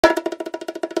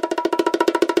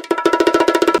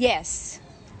Yes,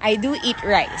 I do eat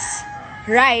rice.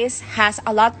 Rice has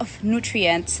a lot of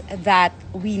nutrients that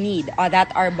we need or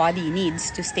that our body needs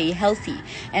to stay healthy.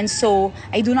 And so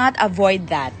I do not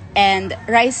avoid that. And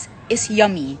rice is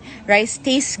yummy. Rice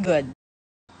tastes good.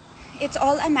 It's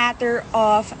all a matter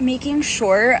of making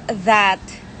sure that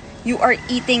you are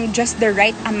eating just the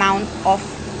right amount of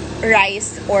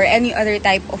rice or any other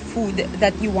type of food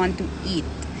that you want to eat.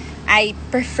 I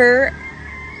prefer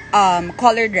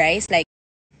colored rice.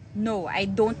 No, I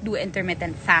don't do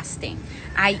intermittent fasting.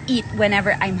 I eat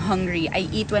whenever I'm hungry. I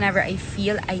eat whenever I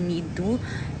feel I need to.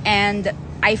 And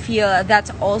I feel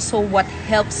that's also what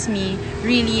helps me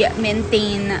really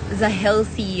maintain the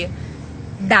healthy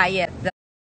diet.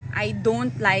 I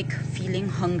don't like feeling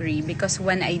hungry because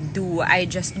when I do, I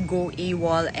just go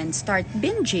AWOL and start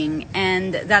binging,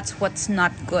 and that's what's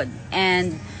not good.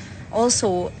 And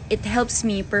also, it helps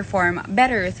me perform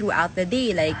better throughout the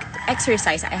day, like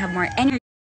exercise. I have more energy.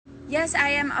 Yes, I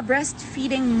am a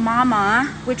breastfeeding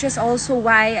mama, which is also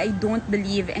why I don't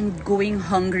believe in going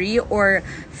hungry or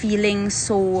feeling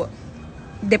so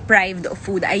deprived of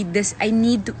food. I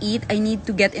need to eat. I need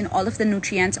to get in all of the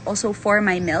nutrients also for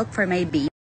my milk, for my baby.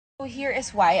 So here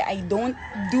is why I don't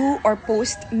do or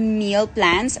post meal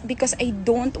plans, because I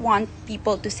don't want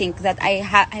people to think that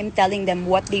I'm telling them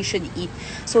what they should eat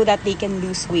so that they can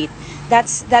lose weight.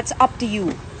 That's up to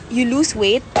you. You lose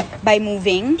weight by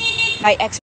moving, by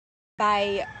exercising,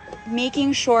 by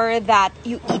making sure that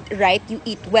you eat right, you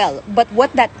eat well. But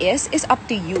what that is up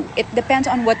to you. It depends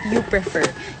on what you prefer.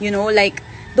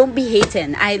 Don't be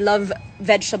hating. I love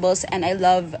vegetables and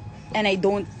I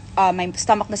don't, my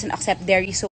stomach doesn't accept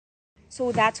dairy.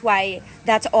 So that's why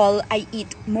that's all I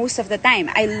eat most of the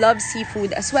time. I love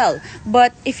seafood as well.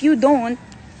 But if you don't,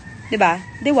 diba,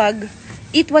 diwag,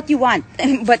 eat what you want,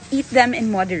 but eat them in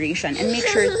moderation and make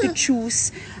sure to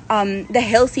choose the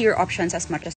healthier options as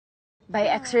much as by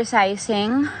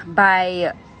exercising,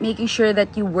 by making sure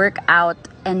that you work out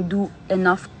and do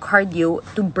enough cardio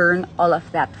to burn all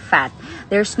of that fat.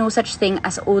 There's no such thing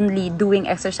as only doing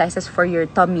exercises for your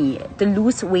tummy. To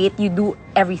lose weight, you do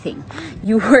everything.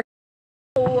 You work.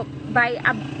 So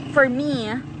for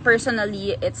me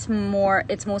personally, it's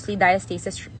mostly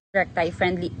diastasis recti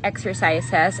friendly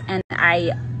exercises, and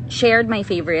I shared my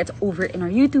favorites over in our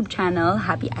YouTube channel,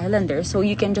 Happy Islander. So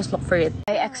you can just look for it.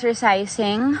 By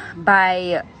exercising,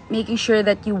 by making sure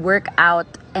that you work out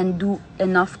and do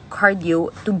enough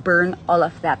cardio to burn all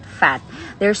of that fat.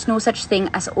 There's no such thing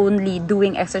as only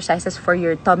doing exercises for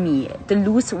your tummy. To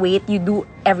lose weight, you do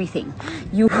everything.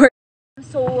 You work.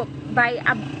 So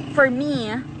for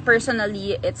me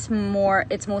personally, it's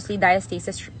mostly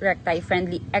diastasis recti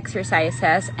friendly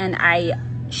exercises, and I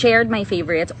shared my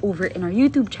favorites over in our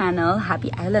YouTube channel,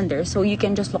 Happy Islander. So you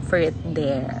can just look for it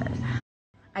there.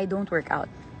 I don't work out.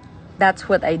 That's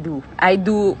what I do. I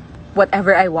do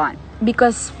whatever I want,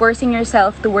 because forcing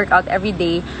yourself to work out every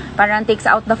day parang takes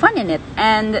out the fun in it.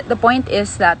 And the point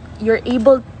is that you're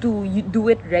able to do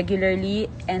it regularly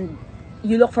and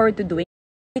you look forward to doing it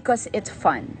because it's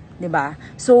fun, diba?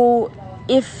 So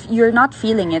if you're not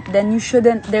feeling it, then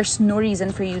there's no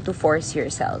reason for you to force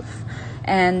yourself.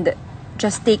 And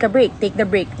just take a break. Take the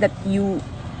break that you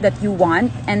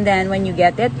want, and then when you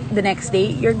get it, the next day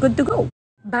you're good to go.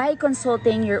 By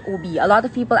consulting your OB, a lot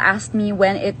of people asked me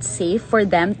when it's safe for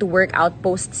them to work out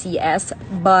post CS,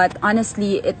 but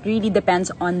honestly, it really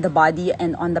depends on the body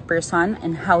and on the person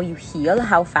and how you heal,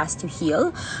 how fast you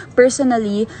heal.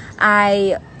 Personally,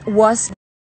 I was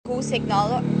go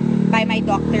signal by my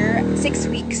doctor 6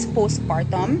 weeks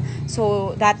postpartum,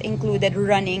 so that included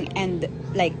running and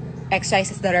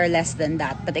exercises that are less than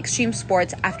that, but extreme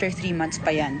sports after 3 months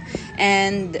pa yan.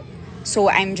 And so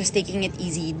I'm just taking it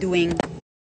easy, doing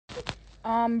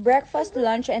breakfast,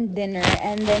 lunch, and dinner,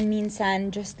 and then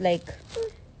minsan just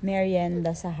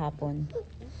merienda sa hapon.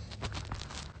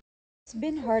 It's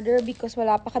been harder because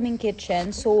wala pa kaming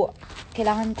kitchen, so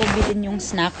kailangan ko bilhin yung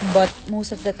snack, but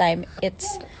most of the time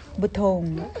it's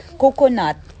butong,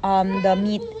 coconut, the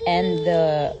meat and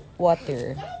the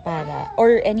water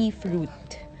or any fruits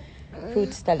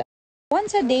talaga.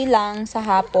 Once a day lang sa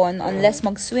hapon, unless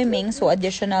mag-swimming, so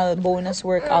additional bonus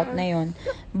workout na yun.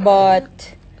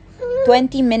 But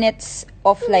 20 minutes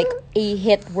of a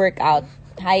HIIT workout,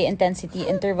 high intensity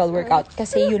interval workout,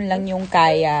 kasi yun lang yung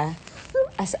kaya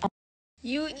as a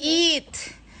You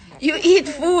eat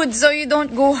food so you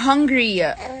don't go hungry.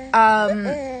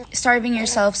 Starving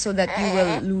yourself so that you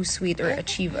will lose weight or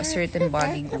achieve a certain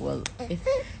body goal.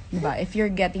 If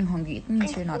you're getting hungry, it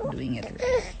means you're not doing it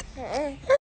right.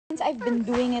 Since I've been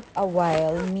doing it a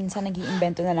while, minsan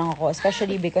nag-iimbento na lang ako,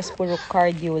 especially because puro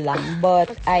cardio lang.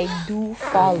 But I do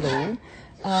follow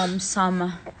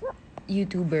some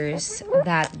YouTubers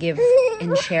that give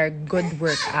and share good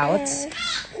workouts,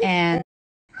 and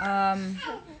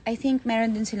I think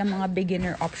meron din silang mga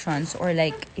beginner options or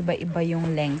like iba-iba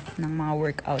yung length ng mga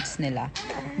workouts nila.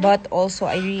 But also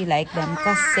I really like them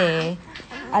kasi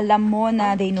alam mo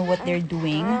na they know what they're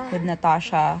doing. With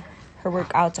Natasha, her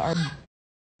workouts are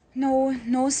no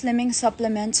slimming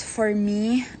supplements for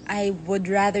me. I would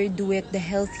rather do it the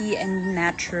healthy and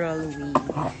natural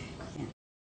way.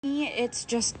 It's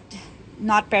just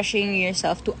not pressuring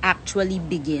yourself to actually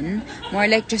begin. More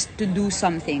like just to do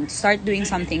something, to start doing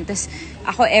something. Tapos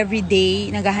ako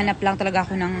everyday, naghahanap lang talaga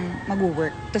ako ng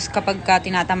mag-work. Tapos kapag ka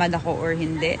tinatamad ako or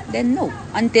hindi, then no.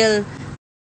 Until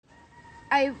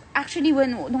I actually,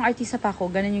 nung artista pa ako,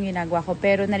 ganun yung ginagawa ko.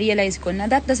 Pero na-realize ko na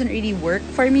that doesn't really work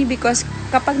for me because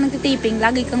kapag nagtitaping,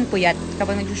 lagi kang puyat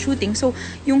kapag nag-shooting. So,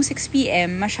 yung 6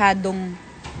 p.m., masyadong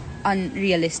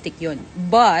unrealistic yun.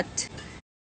 But,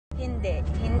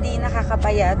 hindi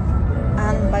nakakapayat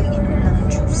ang pag-inom ng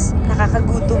juice.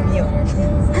 Nakakagutom yun.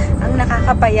 Ang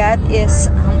nakakapayat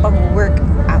is ang pag-work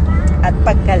out at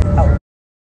pagkalaw.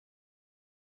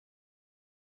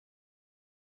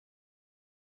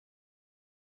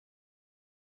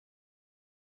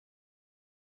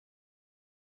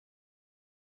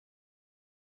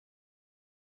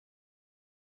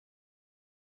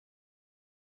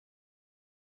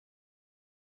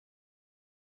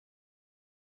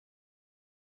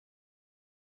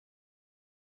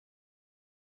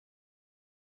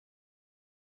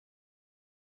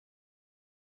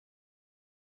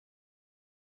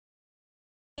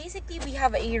 Basically, we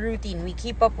have a routine. We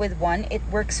keep up with one. It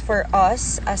works for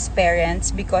us as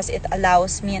parents because it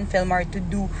allows me and Filmar to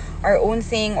do our own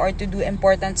thing or to do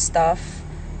important stuff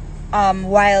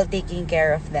while taking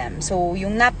care of them. So,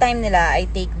 yung nap time nila, I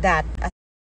take that as